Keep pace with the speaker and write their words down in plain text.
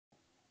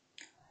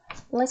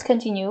Let's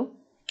continue.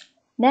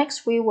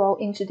 Next, we will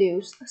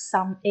introduce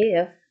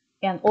Sumif,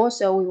 and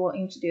also we will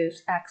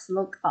introduce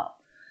Xlookup.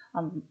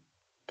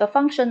 The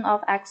function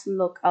of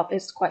Xlookup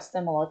is quite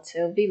similar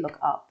to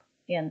VLOOKUP,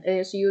 and it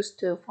is used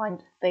to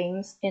find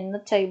things in the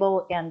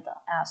table and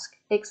ask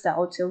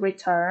Excel to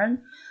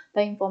return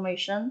the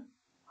information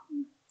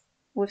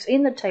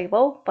within the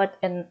table, but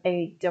in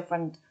a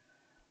different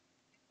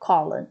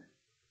column.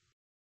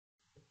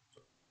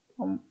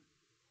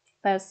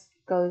 Let's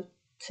go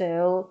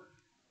to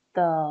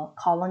the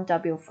column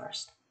W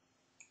first.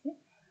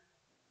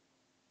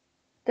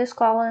 This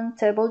column,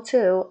 table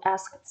 2,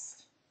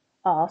 asks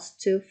us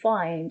to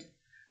find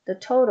the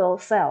total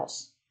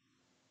sales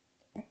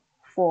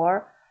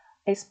for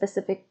a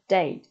specific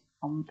date,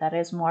 that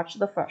is March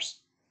the 1st.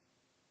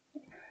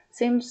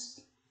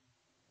 Since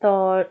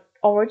the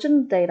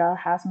original data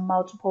has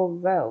multiple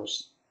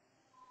rows,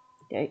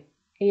 okay,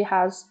 it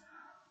has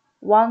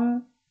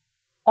one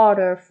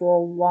order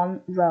for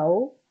one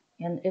row,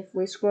 and if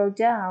we scroll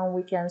down,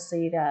 we can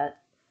see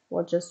that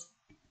for just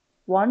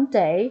one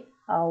day,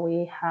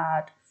 we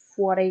had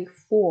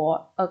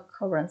 44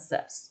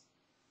 occurrences,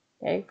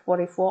 okay,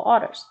 44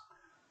 orders.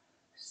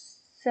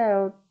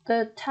 So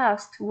the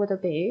task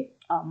would be,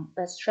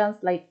 let's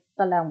translate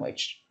the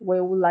language. We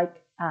would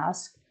like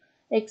ask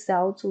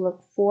Excel to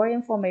look for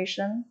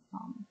information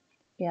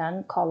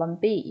in column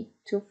B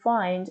to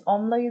find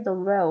only the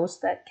rows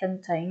that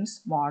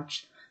contains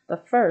March the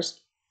 1st.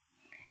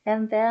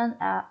 And then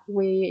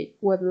we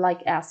would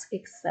like ask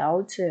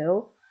Excel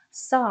to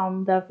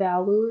sum the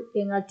value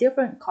in a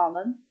different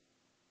column,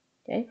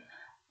 okay,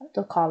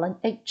 the column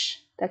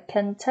H, that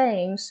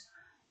contains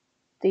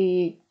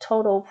the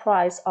total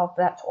price of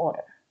that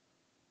order.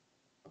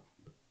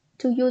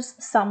 To use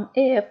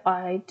Sumif,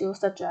 I do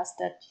suggest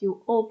that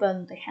you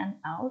open the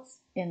handouts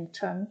and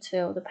turn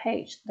to the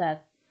page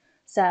that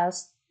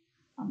says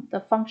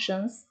the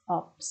functions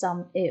of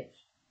Sumif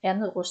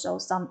and also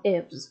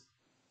Sumifs.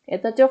 Okay,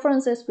 the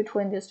differences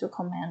between these two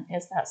commands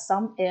is that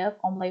Sumif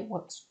only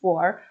works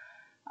for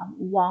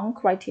one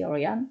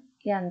criterion,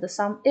 and the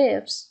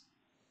Sumifs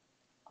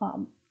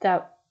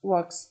that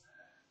works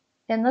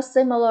in a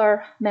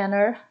similar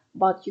manner,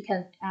 but you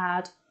can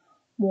add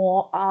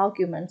more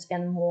arguments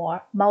and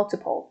more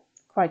multiple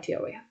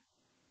criteria.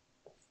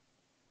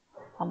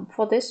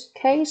 For this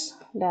case,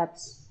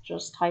 let's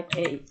just type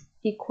a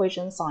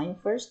equation sign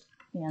first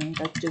and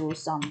do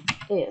some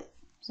if,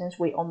 since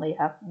we only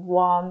have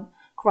one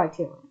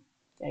criterion,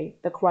 okay,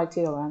 the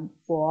criterion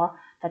for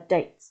the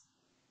dates.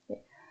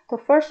 Okay. The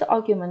first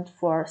argument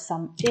for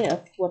some if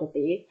would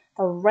be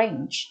the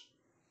range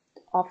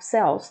of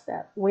cells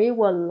that we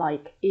would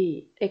like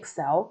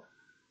Excel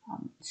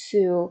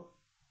to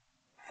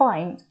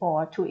find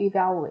or to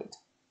evaluate.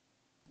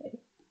 Okay.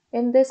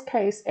 In this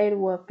case, it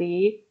will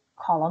be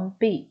column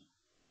B.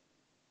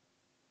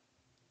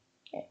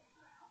 Okay.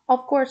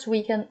 Of course,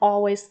 we can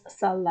always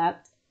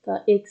select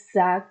the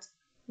exact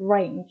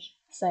range.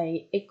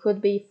 Say it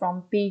could be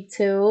from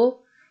B2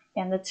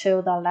 and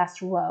to the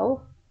last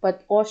row,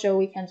 but also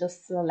we can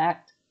just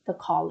select the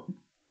column.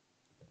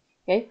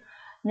 Okay.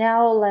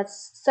 Now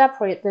let's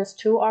separate these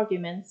two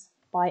arguments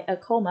by a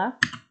comma,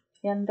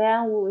 and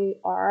then we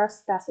are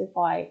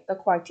specify the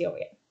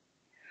criterion.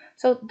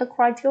 So the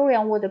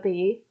criterion would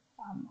be,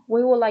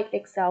 we would like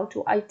Excel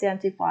to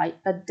identify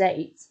the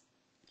dates,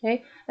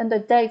 okay, and the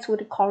dates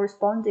would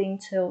corresponding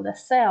to the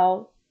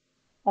cell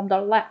on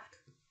the left.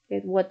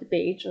 It would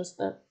be just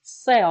the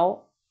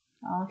cell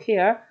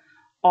here,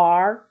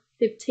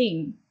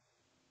 R15.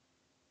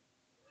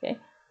 Okay,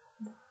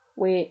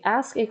 we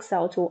ask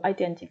Excel to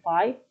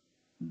identify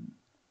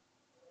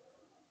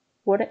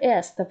what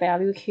is the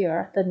value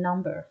here, the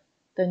number,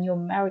 the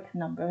numeric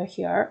number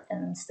here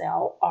in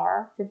cell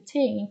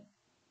R15.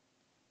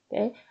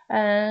 Okay,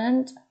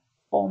 and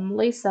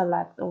only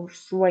select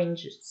those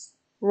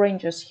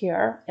ranges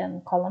here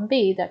in column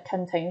B that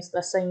contains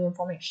the same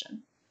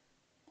information.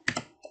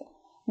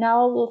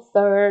 Now the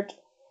third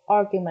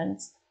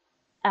argument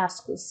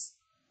asks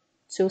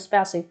to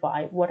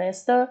specify what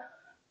is the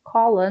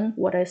column,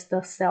 what is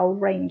the cell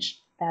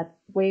range that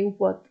we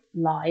would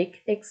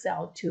like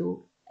Excel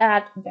to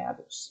add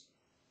values.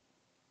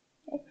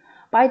 Okay.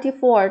 By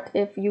default,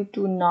 if you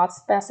do not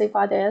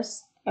specify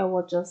this, it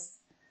will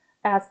just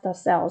add the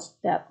cells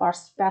that are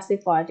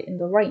specified in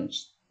the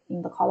range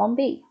in the column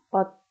B.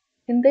 But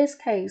in this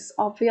case,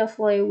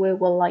 obviously, we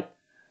would like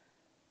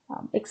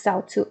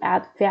Excel to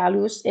add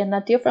values in a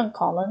different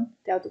column.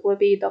 That will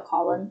be the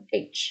column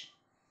H.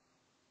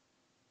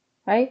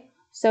 Right?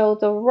 So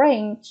the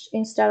range,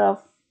 instead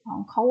of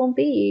column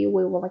B,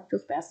 we would like to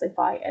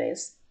specify it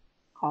is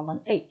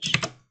column H.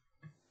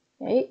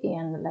 Okay,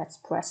 and let's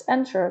press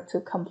enter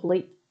to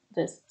complete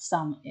this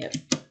Sumif.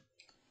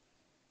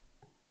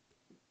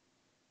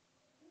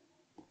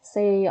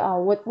 Say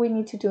what we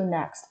need to do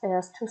next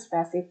is to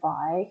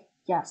specify,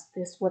 yes,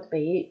 this would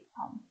be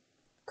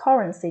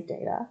currency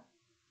data.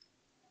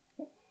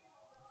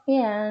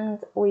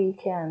 And we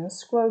can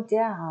scroll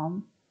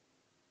down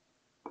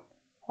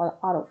for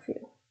the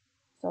autofill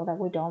so that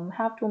we don't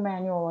have to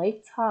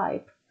manually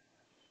type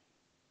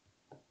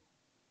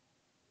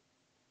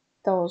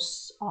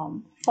those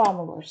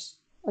formulas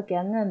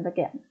again and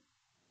again.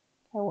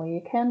 And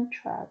we can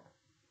check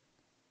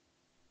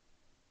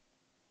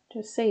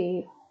to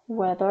see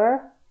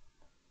whether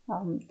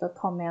the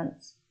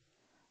comments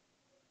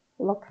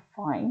look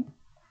fine.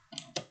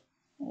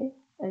 Okay,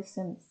 it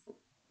seems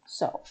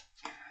so.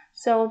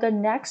 So the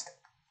next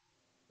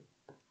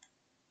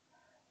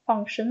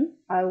function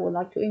I would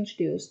like to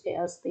introduce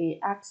is the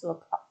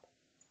Xlookup.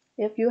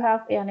 If you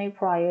have any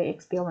prior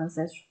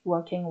experiences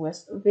working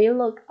with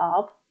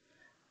VLOOKUP,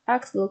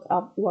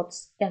 Xlookup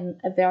works in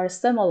a very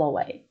similar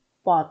way,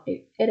 but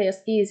it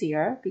is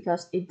easier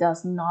because it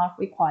does not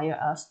require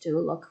us to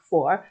look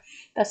for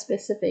a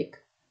specific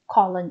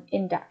column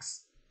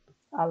index.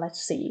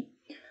 Let's see.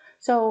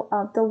 So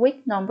the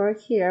week number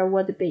here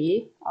would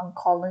be on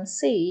column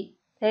C.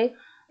 Okay,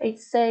 it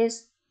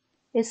says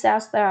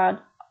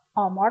that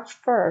on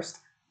March 1st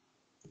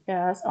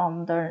is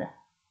on the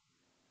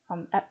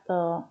at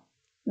the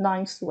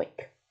 9th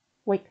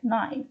week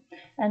 9.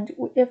 And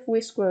if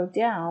we scroll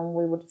down,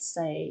 we would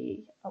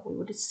see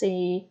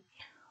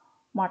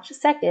March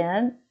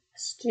 2nd,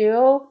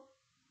 still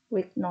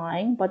week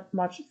 9, but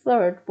March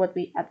 3rd would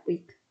be at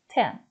week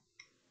 10.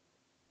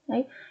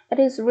 Okay? It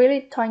is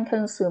really time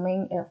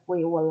consuming if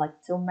we would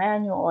like to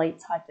manually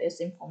type this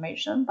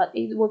information, but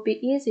it would be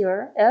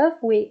easier if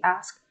we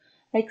ask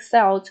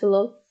Excel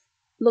to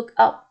look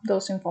up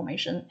those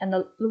information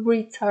and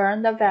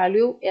return the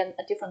value in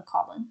a different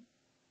column.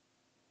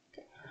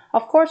 Okay.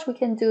 Of course, we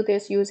can do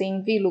this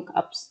using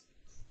VLOOKUPs.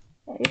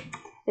 Okay.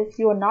 If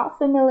you're not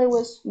familiar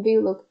with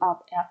VLOOKUP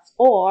at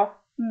all,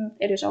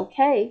 it is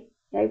okay.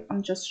 Okay.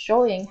 I'm just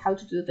showing how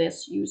to do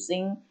this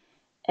using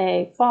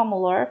a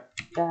formula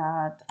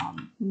that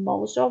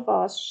most of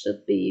us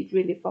should be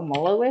really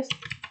familiar with.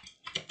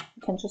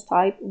 You can just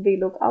type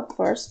VLOOKUP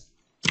first.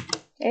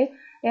 Okay.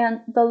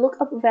 And the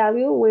lookup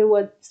value we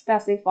would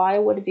specify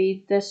would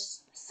be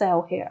this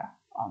cell here,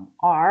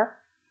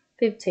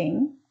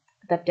 R15,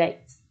 the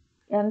date.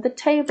 And the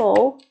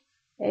table,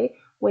 okay,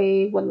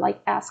 we would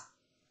like ask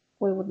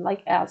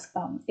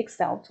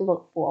Excel to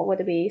look for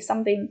would be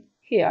something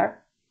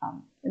here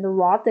in the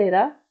raw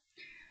data.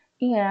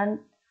 And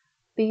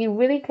be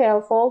really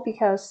careful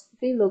because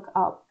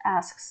VLOOKUP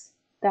asks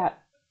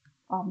that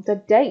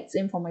the dates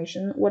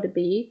information would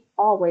be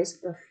always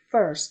the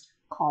first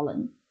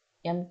column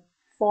and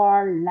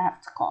far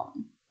left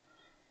column.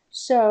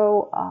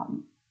 So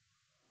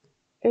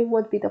it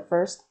would be the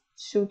first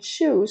to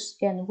choose,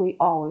 and we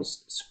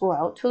always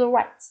scroll to the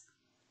right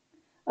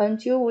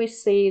until we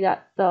see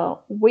that the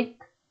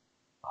week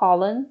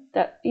column,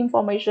 that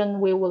information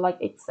we would like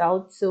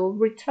Excel to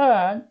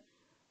return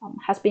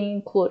has been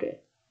included.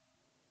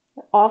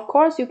 Of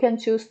course, you can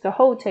choose the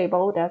whole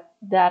table.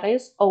 That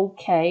is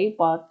okay,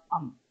 but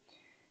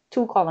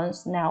 2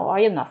 columns now are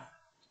enough.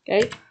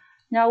 Okay.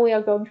 Now we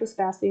are going to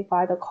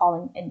specify the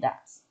column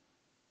index.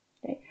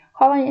 Okay.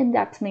 Column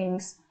index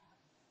means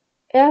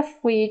if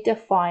we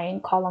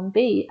define column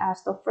B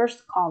as the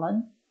first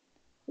column,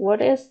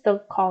 what is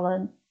the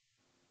column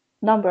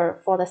number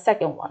for the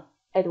second one?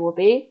 It will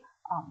be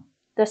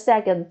the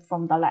second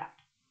from the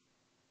left,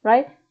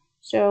 right?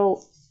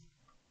 So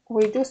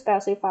we do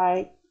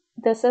specify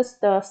this is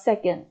the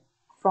second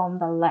from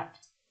the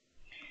left.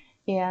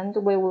 And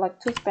we would like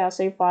to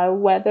specify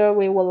whether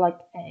we would like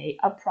an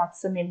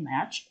approximate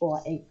match or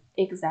an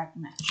exact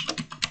match.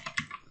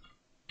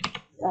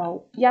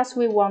 So yes,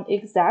 we want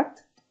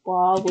exact,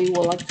 but we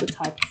would like to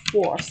type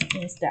false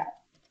instead.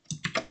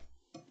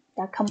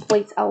 That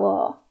completes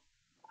our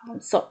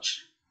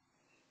search.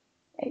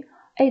 Okay.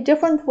 A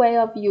different way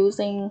of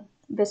using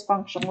this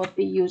function would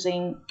be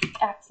using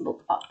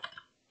Xlookup.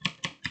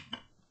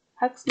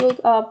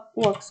 Xlookup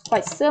works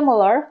quite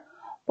similar,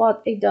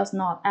 but it does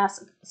not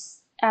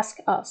ask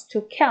us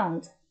to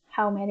count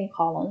how many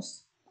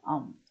columns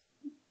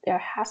there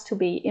has to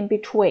be in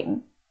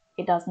between.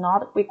 It does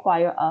not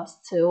require us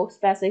to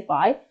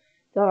specify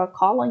the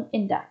column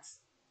index.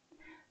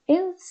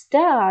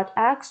 Instead,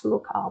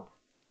 Xlookup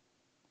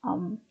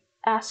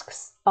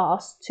asks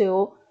us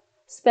to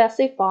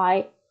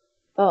specify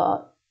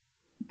the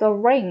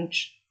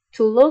range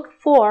to look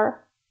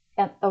for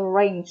and a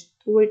range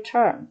to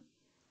return.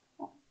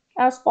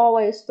 As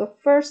always, the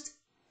first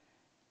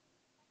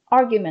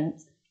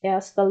argument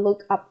is the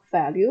lookup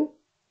value,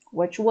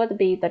 which would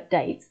be the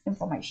date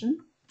information.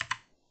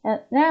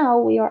 And now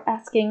we are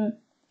asking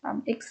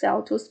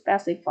Excel to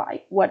specify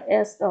what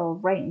is the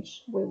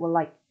range we would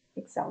like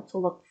Excel to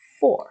look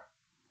for.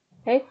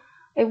 Okay,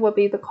 it would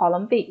be the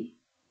column B.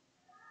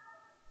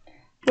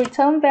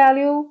 Return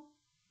value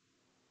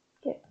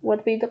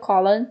would be the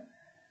column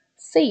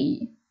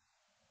C.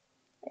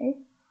 Okay,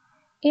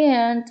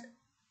 and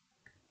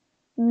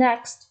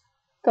next,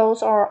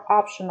 those are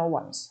optional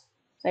ones.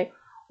 Okay,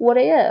 what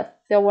if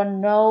there were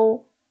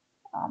no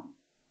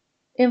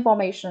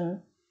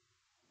information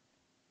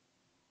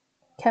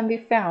can be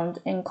found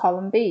in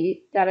column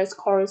B that is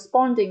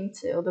corresponding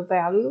to the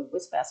value we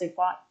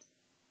specified?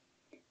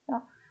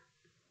 Now,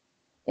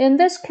 in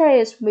this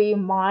case, we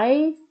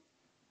might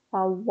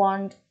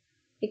want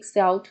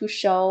Excel to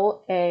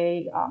show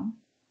a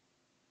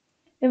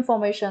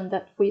information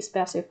that we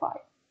specify.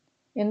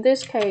 In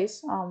this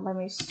case, let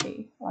me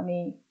see. Let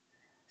me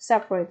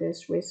separate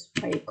this with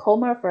a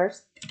comma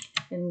first.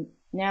 And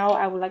now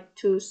I would like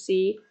to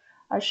see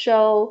a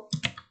show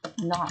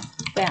not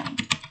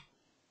found.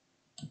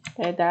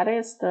 Okay, that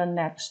is the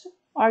next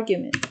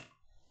argument.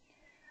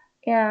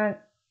 And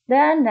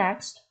then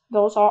next,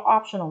 those are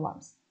optional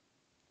ones.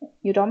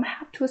 You don't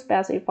have to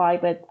specify,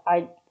 but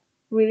I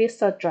really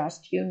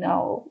suggest you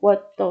know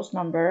what those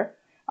numbers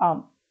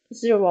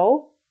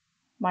 0,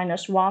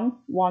 -1,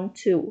 1,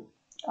 2,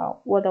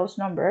 what those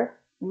numbers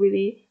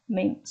really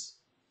means.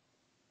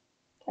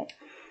 Okay.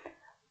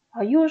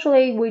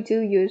 Usually we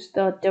do use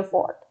the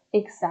default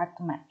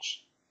exact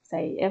match.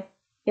 Say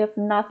if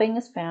nothing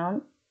is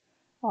found,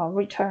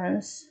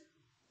 returns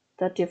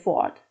the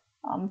default.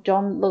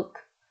 Don't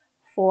look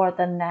for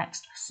the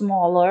next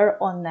smaller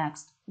or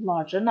next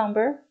larger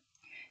number,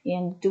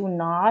 and do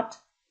not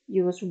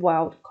use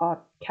wildcard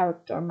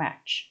character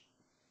match.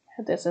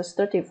 This is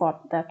the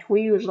default that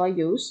we usually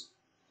use.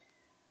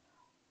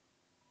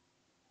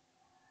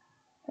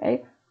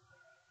 Okay,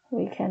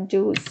 we can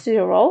do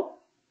 0.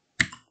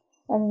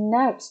 And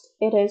next,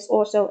 it is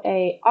also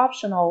a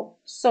optional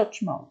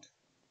search mode.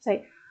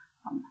 Say,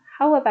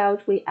 how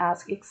about we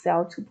ask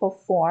Excel to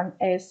perform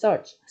a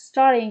search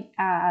starting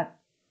at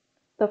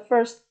the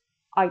first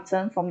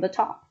item from the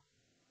top.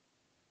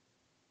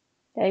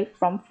 Okay,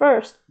 from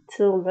first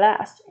to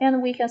last,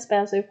 and we can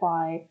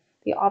specify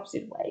the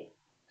opposite way.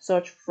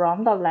 Search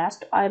from the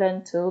last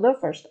item to the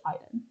first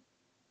item.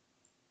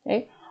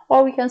 Okay,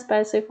 or we can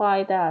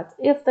specify that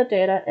if the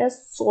data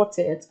is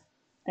sorted,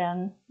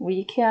 then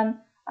we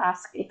can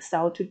ask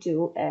Excel to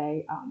do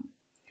a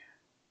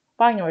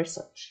binary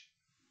search.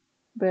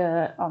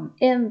 But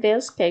in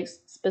this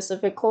case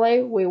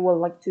specifically, we would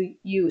like to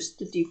use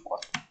the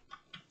default,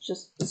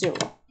 just 0.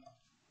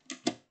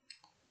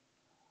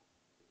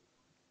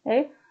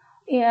 Okay,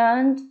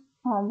 and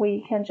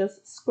we can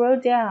just scroll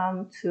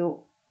down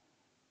to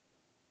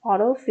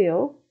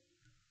autofill.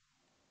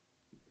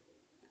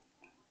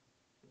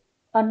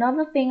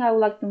 Another thing I would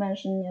like to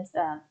mention is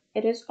that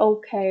it is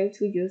okay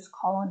to use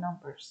column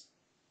numbers,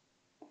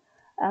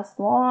 as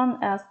long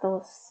as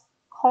those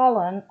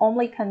column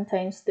only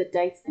contains the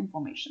dates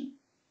information.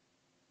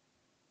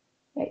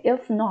 Okay,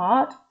 if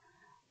not,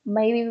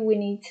 maybe we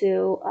need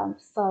to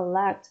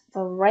select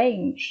the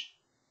range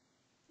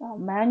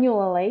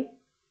manually.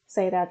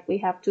 Say that we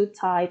have to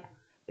type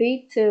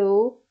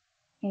B2,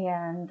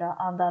 and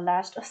on the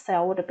last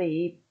cell would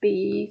be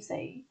B,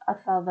 say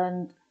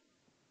 1000.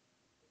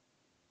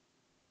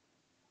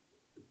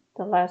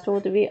 The last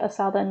would be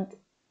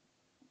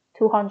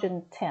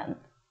 1210.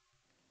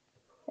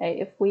 Okay,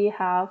 if we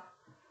have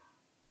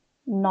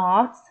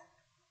not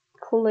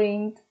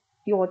cleaned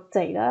your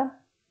data,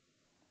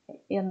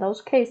 in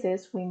those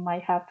cases we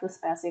might have to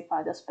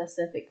specify the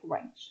specific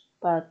range.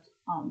 But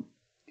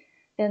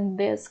in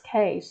this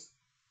case,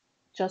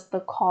 just the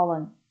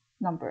column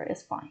number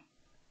is fine.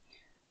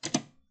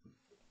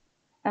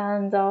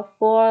 And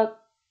for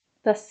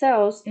the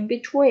cells in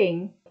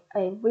between,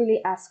 it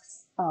really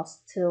asks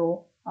us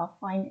to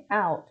find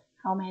out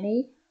how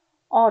many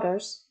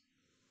orders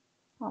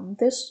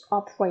this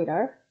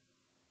operator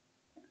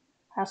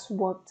has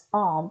worked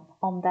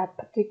on that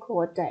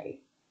particular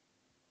day.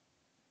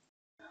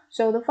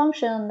 So the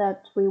function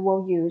that we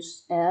will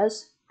use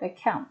is the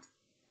count.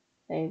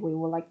 Okay, we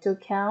would like to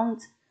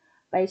count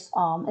based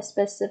on a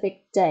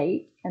specific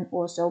date and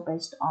also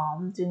based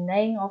on the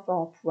name of the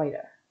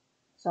operator.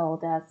 So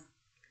that's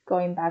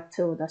going back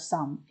to the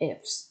sum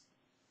ifs.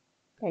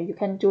 Okay, you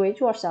can do it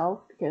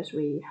yourself because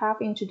we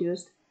have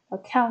introduced a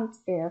count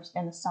ifs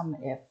and sum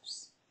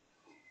ifs.